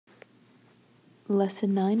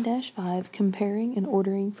Lesson 9-5, Comparing and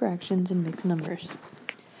Ordering Fractions and Mixed Numbers.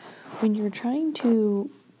 When you're trying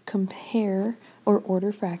to compare or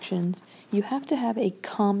order fractions, you have to have a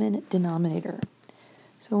common denominator.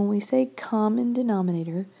 So when we say common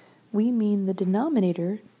denominator, we mean the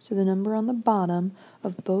denominator, so the number on the bottom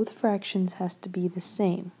of both fractions has to be the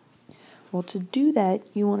same. Well, to do that,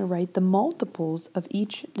 you want to write the multiples of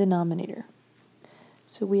each denominator.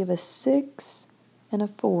 So we have a 6 and a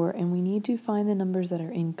 4, and we need to find the numbers that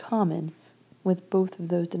are in common with both of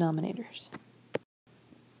those denominators.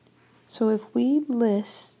 So if we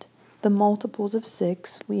list the multiples of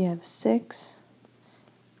 6, we have 6,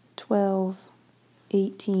 12,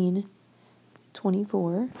 18,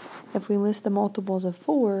 24. If we list the multiples of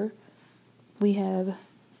 4, we have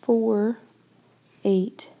 4,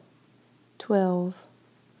 8, 12,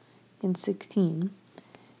 and 16.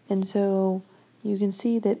 And so you can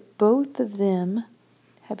see that both of them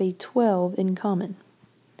have a 12 in common.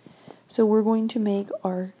 So we're going to make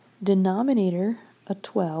our denominator a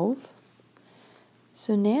 12.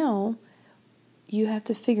 So now you have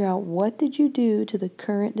to figure out what did you do to the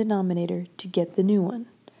current denominator to get the new one.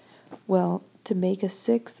 Well, to make a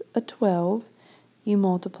 6 a 12, you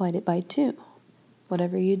multiplied it by 2.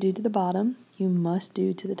 Whatever you do to the bottom, you must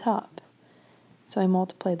do to the top. So I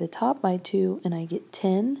multiply the top by 2 and I get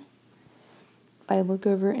 10. I look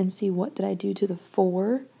over and see what did I do to the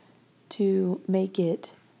 4 to make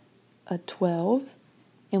it a 12,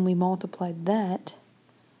 and we multiplied that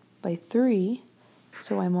by 3,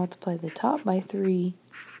 so I multiply the top by 3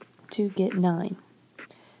 to get 9.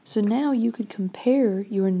 So now you could compare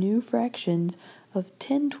your new fractions of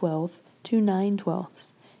 10/12 to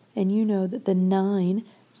 9/12, and you know that the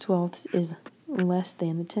 9/12 is less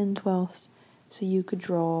than the 10/12, so you could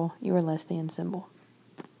draw your less than symbol.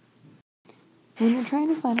 When you're trying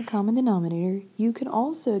to find a common denominator, you can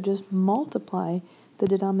also just multiply the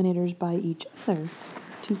denominators by each other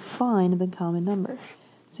to find the common number.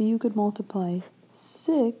 So you could multiply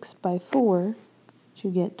 6 by 4 to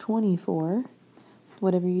get 24.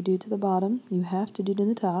 Whatever you do to the bottom, you have to do to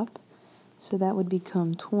the top. So that would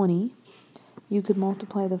become 20. You could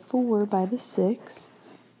multiply the 4 by the 6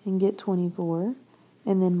 and get 24.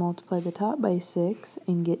 And then multiply the top by 6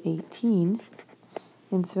 and get 18.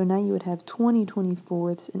 And so now you would have 20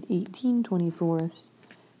 24ths and 18 24ths,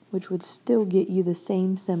 which would still get you the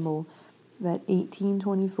same symbol, that 18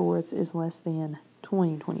 24ths is less than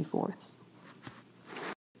 20 24ths.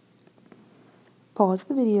 Pause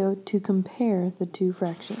the video to compare the two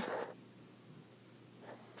fractions.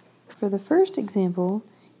 For the first example,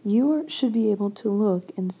 you should be able to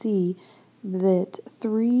look and see that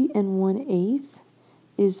 3 1/8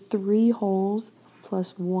 is 3 wholes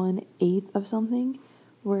plus 1/8 of something,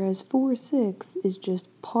 whereas 4/6 is just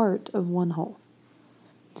part of 1 whole.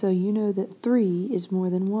 So you know that 3 is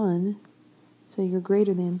more than 1, so your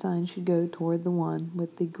greater than sign should go toward the 1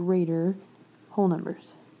 with the greater whole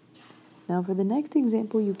numbers. Now for the next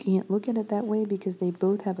example, you can't look at it that way because they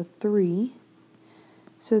both have a 3,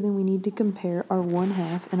 so then we need to compare our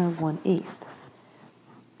 1/2 and our 1/8.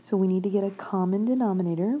 So we need to get a common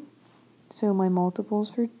denominator. So my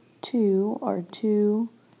multiples for 2 are 2,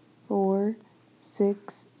 4,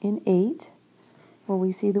 6, and 8. Well,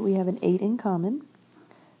 we see that we have an 8 in common.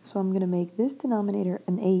 So I'm going to make this denominator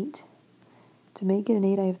an 8. To make it an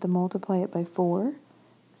 8, I have to multiply it by 4.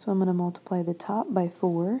 So I'm going to multiply the top by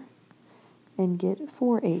 4 and get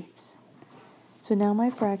 4/8. So now my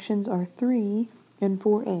fractions are 3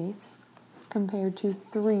 4/8 compared to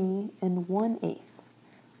 3 1/8.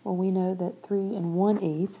 Well, we know that 3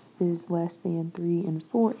 1/8 is less than 3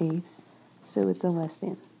 4/8, so it's a less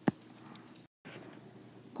than.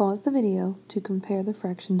 Pause the video to compare the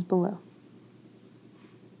fractions below.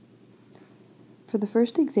 For the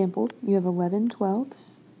first example, you have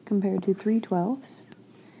 11/12 compared to 3/12,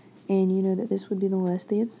 and you know that this would be the less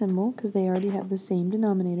than symbol because they already have the same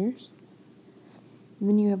denominators. And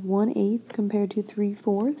then you have 1/8 compared to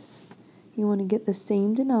 3/4. You want to get the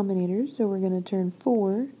same denominators, so we're going to turn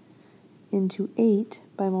 4 into 8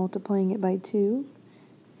 by multiplying it by 2,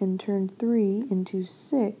 and turn 3 into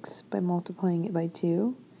 6 by multiplying it by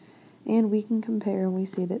 2. And we can compare and we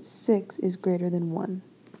see that 6 is greater than 1.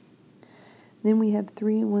 Then we have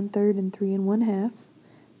 3 1/3 and 3 1/2.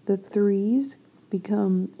 The 3's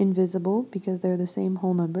become invisible because they're the same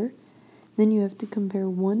whole number. Then you have to compare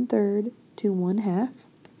 1/3 to 1/2.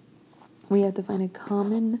 We have to find a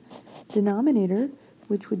common denominator,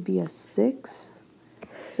 which would be a 6.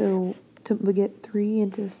 So to get 3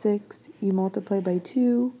 into 6, you multiply by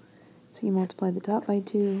 2. So you multiply the top by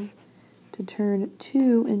 2. To turn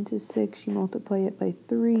 2 into 6, you multiply it by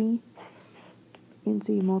 3. and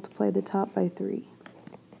so you multiply the top by 3.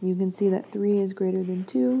 You can see that 3 is greater than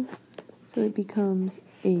 2, so it becomes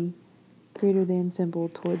a greater than symbol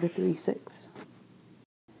toward the 3/6.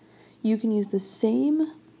 You can use the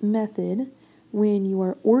same method when you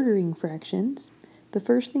are ordering fractions. The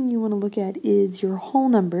first thing you want to look at is your whole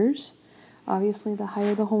numbers. Obviously, the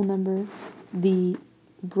higher the whole number, the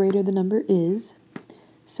greater the number is.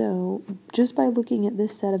 So just by looking at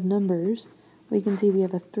this set of numbers, we can see we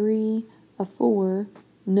have a 3, a 4,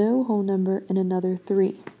 no whole number, and another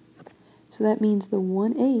 3. So that means the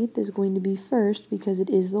 1/8 is going to be first because it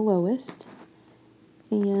is the lowest,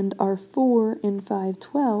 and our 4 and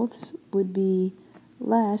 5/12 would be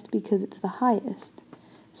last because it's the highest.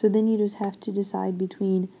 So then you just have to decide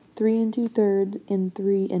between 3 and 2/3 and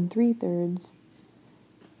 3 and 3/3,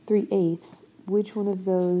 3/8, which one of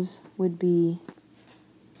those would be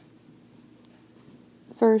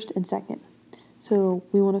first and second. So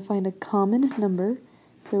we want to find a common number.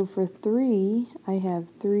 So for 3, I have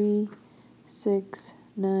 3, 6,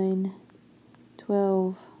 9,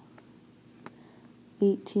 12,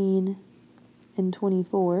 18, and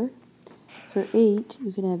 24. For 8,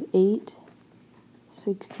 you can have 8,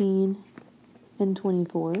 16, and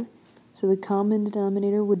 24. So the common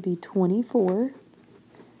denominator would be 24.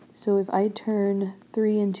 So if I turn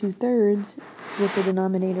 3 and 2/3 with the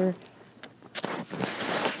denominator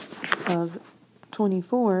of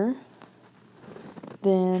 24,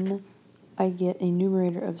 then I get a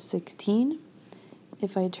numerator of 16.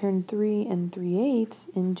 If I turn 3 and 3/8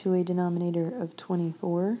 into a denominator of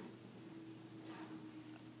 24,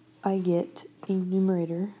 I get a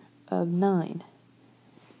numerator of 9.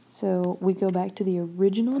 So we go back to the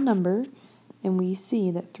original number, and we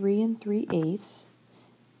see that 3 and 3/8,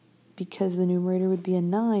 because the numerator would be a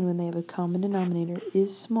 9 when they have a common denominator,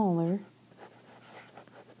 is smaller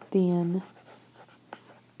than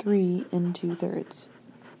 3 and 2/3.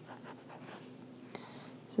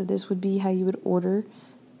 So this would be how you would order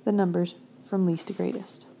the numbers from least to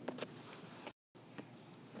greatest.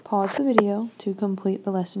 Pause the video to complete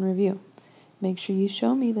the lesson review. Make sure you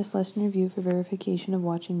show me this lesson review for verification of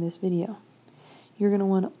watching this video. You're going to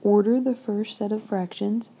want to order the first set of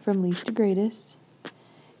fractions from least to greatest,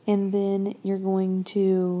 and then you're going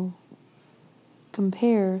to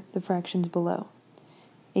compare the fractions below.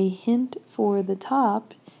 A hint for the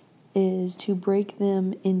top is to break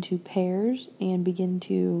them into pairs and begin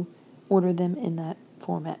to order them in that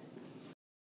format.